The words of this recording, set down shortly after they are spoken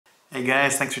Hey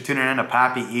guys, thanks for tuning in to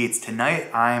Poppy Eats.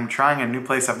 Tonight I'm trying a new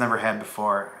place I've never had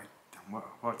before.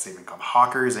 What's it even called?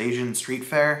 Hawker's Asian Street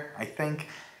Fair, I think.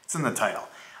 It's in the title.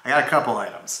 I got a couple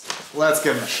items. Let's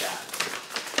give them a shot.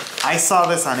 I saw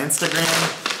this on Instagram.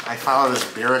 I follow this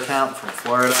beer account from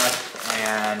Florida,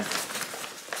 and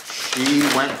she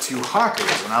went to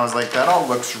Hawker's, and I was like, that all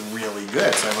looks really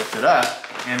good. So I looked it up,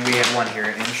 and we had one here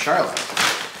in Charlotte.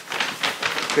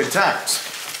 Good times.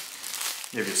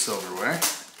 Give you silverware.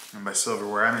 And by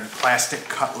silverware, I mean plastic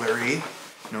cutlery.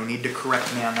 No need to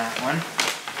correct me on that one.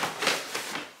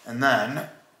 And then,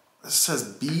 this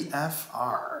says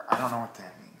BFR. I don't know what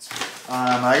that means.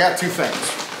 I got two things.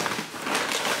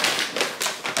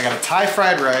 I got a Thai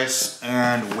fried rice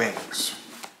and wings.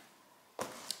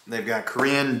 They've got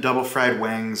Korean double fried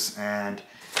wings, and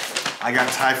I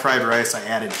got Thai fried rice. I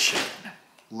added chicken.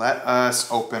 Let us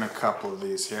open a couple of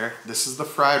these here. This is the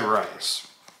fried rice.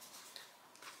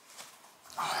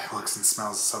 Oh, it looks and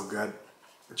smells so good.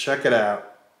 But check it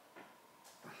out.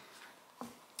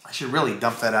 I should really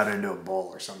dump that out into a bowl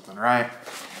or something, right?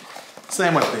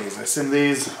 Same with these. I assume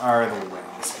these are the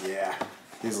wings. Yeah,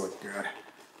 these look good.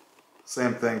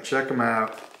 Same thing, check them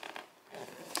out.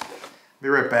 Be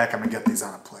right back, I'm gonna get these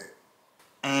on a plate.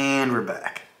 And we're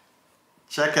back.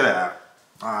 Check it out.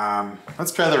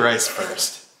 Let's try the rice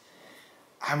first.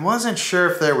 I wasn't sure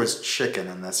if there was chicken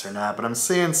in this or not, but I'm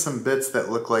seeing some bits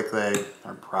that look like they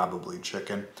are probably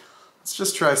chicken. Let's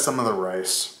just try some of the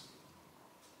rice.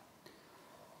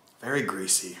 Very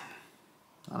greasy.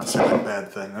 Not necessarily a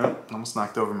bad thing. Oh, almost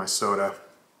knocked over my soda.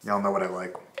 Y'all know what I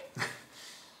like.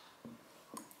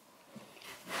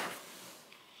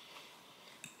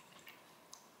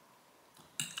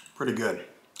 Pretty good.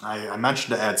 I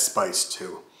mentioned to add spice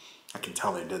too. I can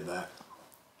tell they did that.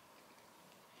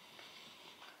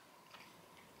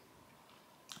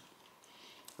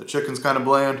 The chicken's kind of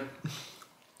bland.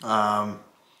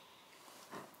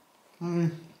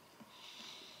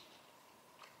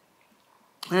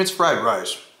 It's fried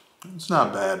rice. It's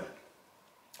not bad.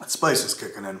 That spice is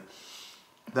kicking in.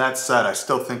 That said, I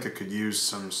still think it could use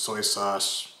some soy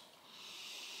sauce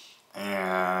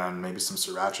and maybe some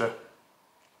sriracha.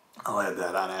 I'll add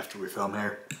that on after we film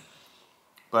here.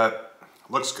 But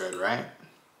it looks good, right?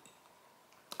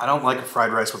 I don't like a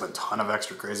fried rice with a ton of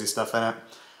extra crazy stuff in it.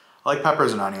 I like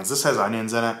peppers and onions. This has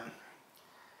onions in it.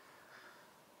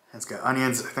 It's got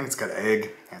onions. I think it's got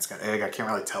egg. Yeah, it's got egg. I can't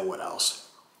really tell what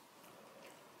else.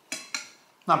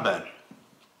 Not bad.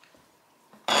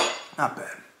 Not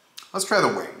bad. Let's try the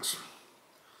wings.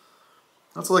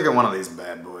 Let's look at one of these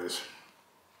bad boys.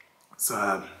 It's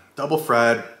double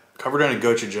fried, covered in a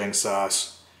gochujang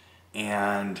sauce,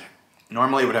 and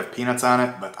normally it would have peanuts on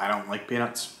it, but I don't like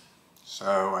peanuts.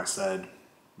 So I said,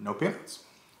 no peanuts.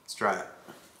 Let's try it.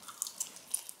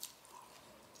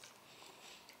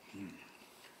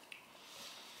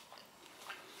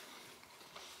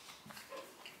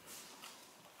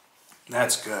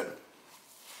 That's good.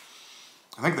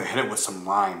 I think they hit it with some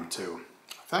lime too.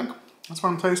 I think that's what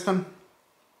I'm tasting.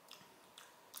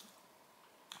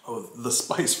 Oh, the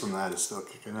spice from that is still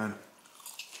kicking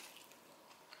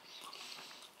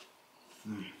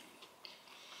in.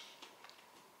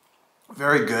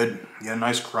 Very good. You get a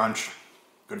nice crunch,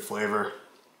 good flavor.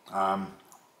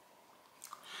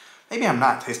 Maybe I'm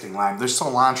not tasting lime. There's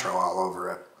cilantro all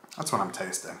over it. That's what I'm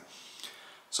tasting.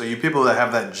 So you people that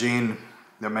have that gene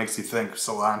that makes you think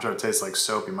cilantro tastes like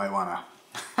soap, you might want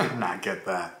to not get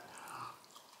that.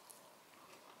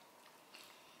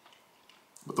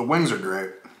 But the wings are great.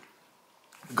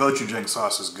 The gochujang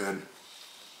sauce is good.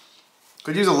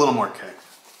 Could use a little more kick.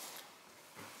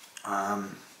 I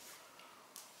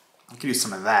could use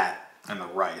some of that and the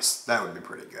rice. That would be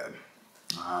pretty good.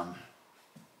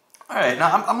 Alright,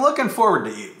 now I'm looking forward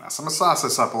to eating this. I'm going to sauce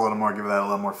this up a little more, give that a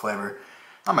little more flavor.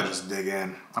 I'm gonna just dig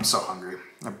in. I'm so hungry.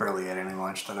 I barely ate any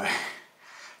lunch today.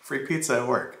 Free pizza at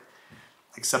work.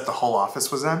 Except the whole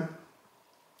office was in.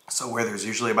 So where there's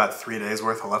usually about 3 days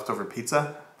worth of leftover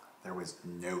pizza, there was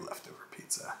no leftover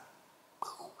pizza.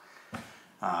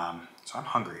 So I'm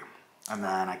hungry. And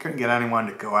then I couldn't get anyone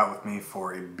to go out with me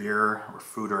for a beer or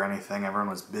food or anything. Everyone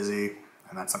was busy,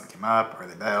 and then something came up, or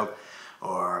they bailed,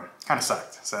 or kind of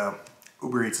sucked. So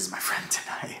Uber Eats is my friend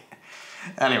tonight.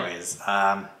 Anyways,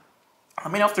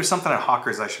 let me know if there's something at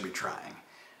Hawker's I should be trying.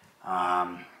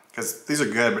 Because these are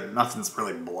good, but nothing's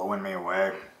really blowing me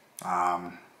away.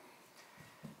 I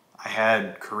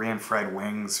had Korean fried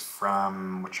wings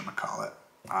from, whatchamacallit,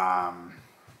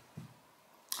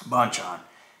 Bonchon,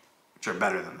 which are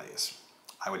better than these.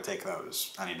 I would take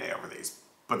those any day over these.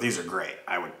 But these are great.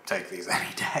 I would take these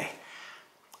any day.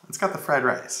 It's got the fried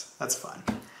rice. That's fun.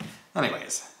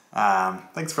 Anyways,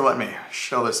 Thanks for letting me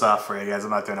show this off for you guys.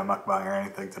 I'm not doing a mukbang or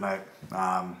anything tonight.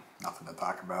 Nothing to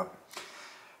talk about.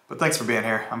 But thanks for being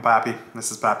here. I'm Pappy.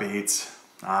 This is Pappy Eats.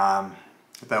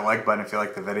 Hit that like button if you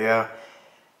like the video.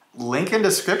 Link in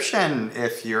description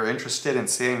if you're interested in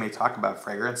seeing me talk about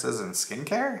fragrances and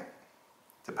skincare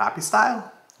to Pappy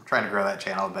style. I'm trying to grow that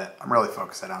channel a bit. I'm really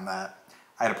focusing on that.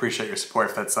 I'd appreciate your support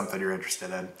if that's something you're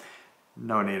interested in.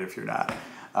 No need if you're not.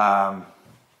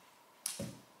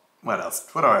 What else?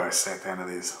 What do I always say at the end of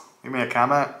these? Leave me a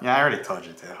comment. Yeah, I already told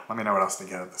you to. Let me know what else to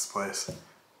get at this place.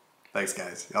 Thanks,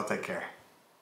 guys. Y'all take care.